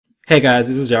Hey guys,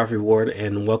 this is Joffrey Ward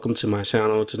and welcome to my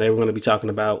channel. Today we're going to be talking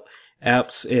about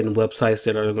apps and websites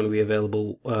that are going to be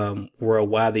available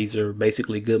worldwide. These are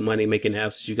basically good money making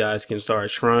apps that you guys can start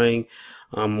trying.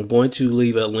 I'm going to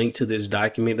leave a link to this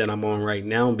document that I'm on right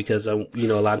now because a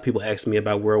lot of people ask me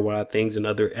about worldwide things and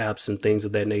other apps and things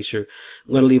of that nature.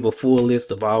 I'm going to leave a full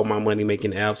list of all my money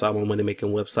making apps, all my money making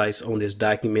websites on this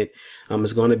document.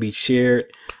 It's going to be shared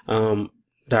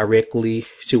directly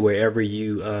to wherever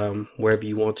you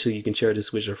want to. You can share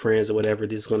this with your friends or whatever.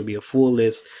 This is going to be a full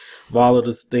list of all of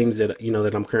the things that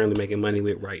that I'm currently making money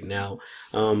with right now.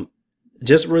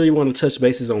 Just really want to touch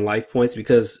bases on Life Points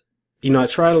because I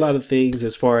tried a lot of things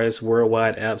as far as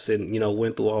worldwide apps and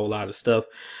went through a whole lot of stuff.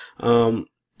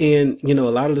 And a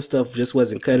lot of the stuff just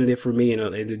wasn't cutting it for me.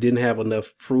 And it didn't have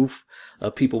enough proof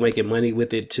of people making money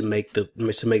with it to make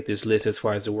this list as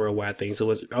far as the worldwide thing.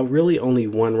 So it's really only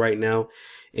one right now,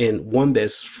 and one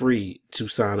that's free to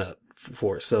sign up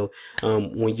for. So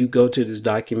when you go to this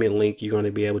document link, you're going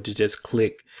to be able to just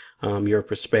click your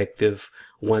prospective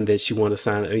one that you want to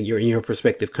sign up in your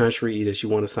prospective country that you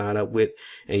want to sign up with,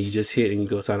 and you just hit and you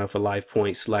go sign up for Life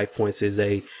Points. Life Points is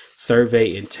a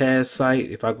survey and task site.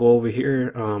 If I go over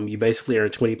here, you basically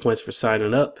earn 20 points for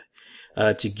signing up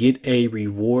to get a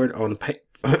reward on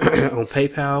on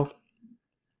PayPal,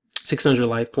 600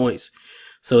 Life Points.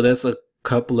 So that's a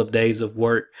couple of days of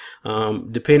work.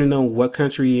 Depending on what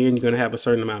country you're in, you're going to have a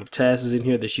certain amount of tasks in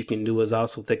here that you can do as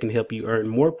also that can help you earn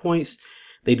more points.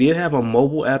 They did have a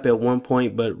mobile app at one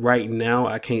point, but right now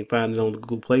I can't find it on the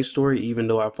Google Play Store, even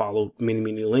though I followed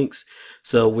many links.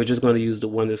 So we're just going to use the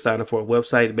one to sign up for a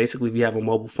website. Basically, if you have a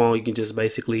mobile phone, you can just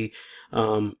basically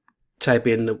type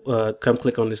in come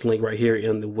click on this link right here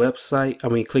in the website.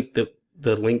 Click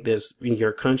the link that's in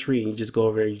your country, and you just go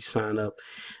over there and you sign up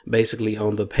basically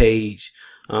on the page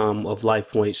of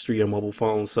Life Points through your mobile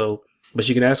phone. So but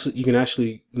you can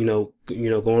actually go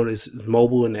on this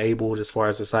mobile enabled as far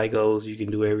as the site goes. You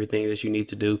can do everything that you need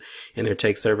to do and there,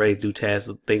 take surveys, do tasks,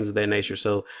 things of that nature.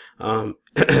 So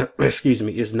excuse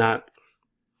me, it's not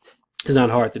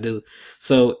hard to do.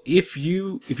 So if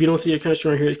you don't see your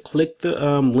country right here, click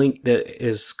the link that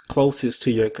is closest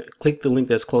to your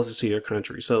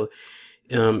country. So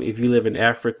if you live in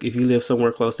Africa, if you live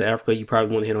somewhere close to Africa, you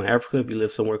probably want to hit on Africa. If you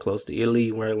live somewhere close to Italy,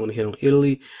 you might want to hit on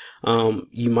Italy.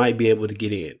 You might be able to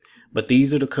get in. But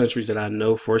these are the countries that I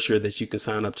know for sure that you can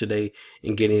sign up today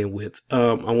and get in with.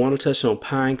 I want to touch on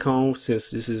Pinecone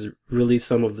since this is really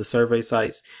some of the survey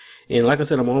sites. And like I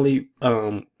said, I'm only,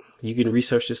 you can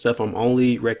research this stuff. I'm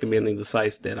only recommending the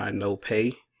sites that I know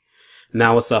pay.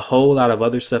 Now it's a whole lot of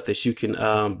other stuff that you can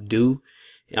do,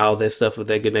 all that stuff of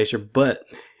that good nature, but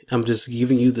I'm just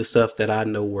giving you the stuff that I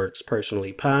know works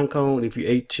personally. Pinecone, if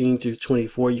you're 18 to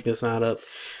 24, you can sign up.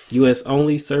 US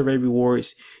only survey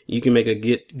rewards. You can make a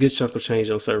good chunk of change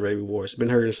on survey rewards. Been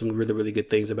hearing some really good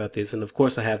things about this. And of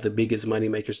course, I have the biggest money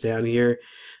makers down here.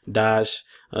 Dosh,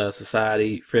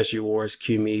 Society, Fresh Rewards,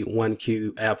 QMe,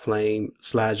 1Q, AppFlame,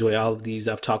 SlideJoy. All of these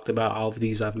I've talked about. All of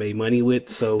these I've made money with.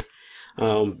 So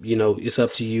it's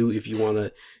up to you if you want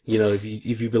to,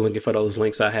 if you've been looking for those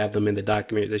links. I have them in the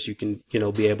document that you can,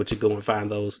 be able to go and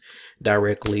find those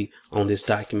directly on this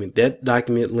document. That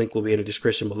document link will be in the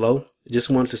description below. Just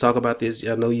wanted to talk about this.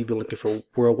 I know you've been looking for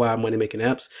worldwide money making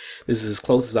apps. This is as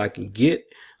close as I can get.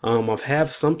 I've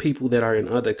have some people that are in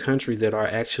other countries that are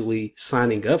actually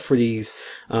signing up for these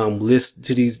lists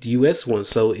to these US ones.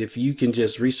 So if you can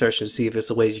just research and see if it's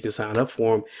a way you can sign up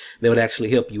for them, that would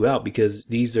actually help you out because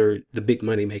these are the big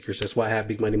money makers. That's why I have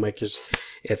big money makers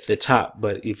at the top.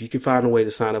 But if you can find a way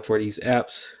to sign up for these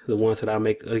apps, the ones that I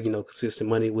make consistent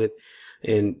money with,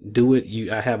 and do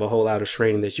it, I have a whole lot of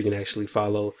training that you can actually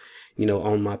follow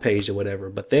on my page or whatever.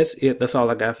 But that's it. That's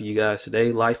all I got for you guys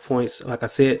today. Life Points. Like I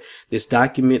said, this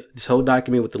whole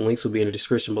document with the links will be in the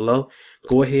description below.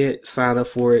 Go ahead, sign up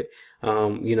for it.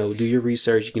 Do your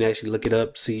research. You can actually look it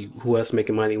up, see who else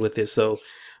making money with it. So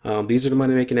these are the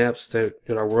money making apps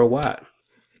that are worldwide.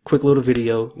 Quick little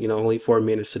video, only 4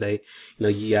 minutes today.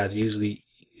 You guys usually,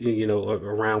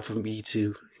 around for me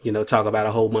to, talk about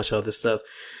a whole bunch of other stuff.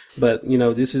 But,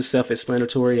 this is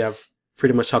self-explanatory. I've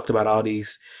pretty much talked about all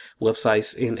these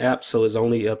websites and apps, so it's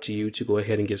only up to you to go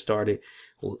ahead and get started.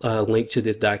 Link to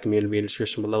this document will be in the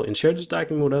description below, and share this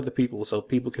document with other people so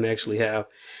people can actually have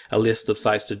a list of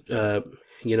sites to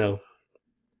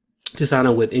to sign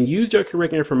up with, and use your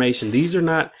correct information. These are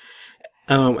not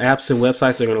apps and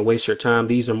websites that are going to waste your time.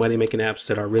 These are money making apps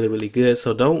that are really good.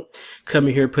 So don't come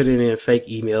in here putting in fake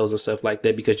emails and stuff like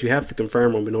that, because you have to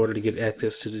confirm them in order to get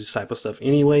access to this type of stuff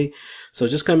anyway. So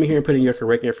just come in here and put in your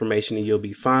correct information and you'll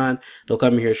be fine. Don't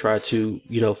come in here and try to,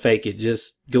 fake it.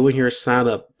 Just go in here, sign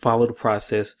up, follow the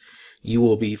process, you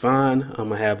will be fine. I'm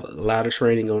gonna have a lot of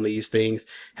training on these things.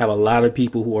 Have a lot of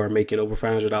people who are making over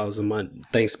 $500 a month,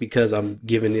 thanks because I'm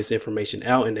giving this information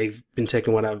out, and they've been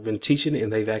taking what I've been teaching,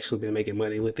 and they've actually been making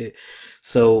money with it.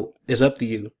 So it's up to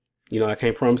you. You know, I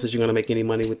can't promise that you're going to make any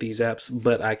money with these apps,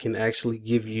 but I can actually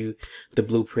give you the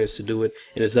blueprints to do it.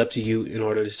 And it's up to you in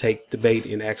order to take the bait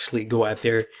and actually go out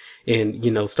there and,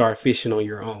 you know, start fishing on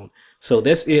your own. So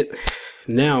that's it.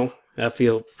 Now I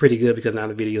feel pretty good because now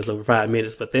the video is over 5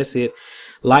 minutes, but that's it.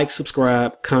 Like,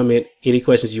 subscribe, comment, any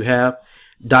questions you have.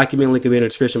 Document link will be in the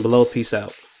description below. Peace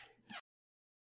out.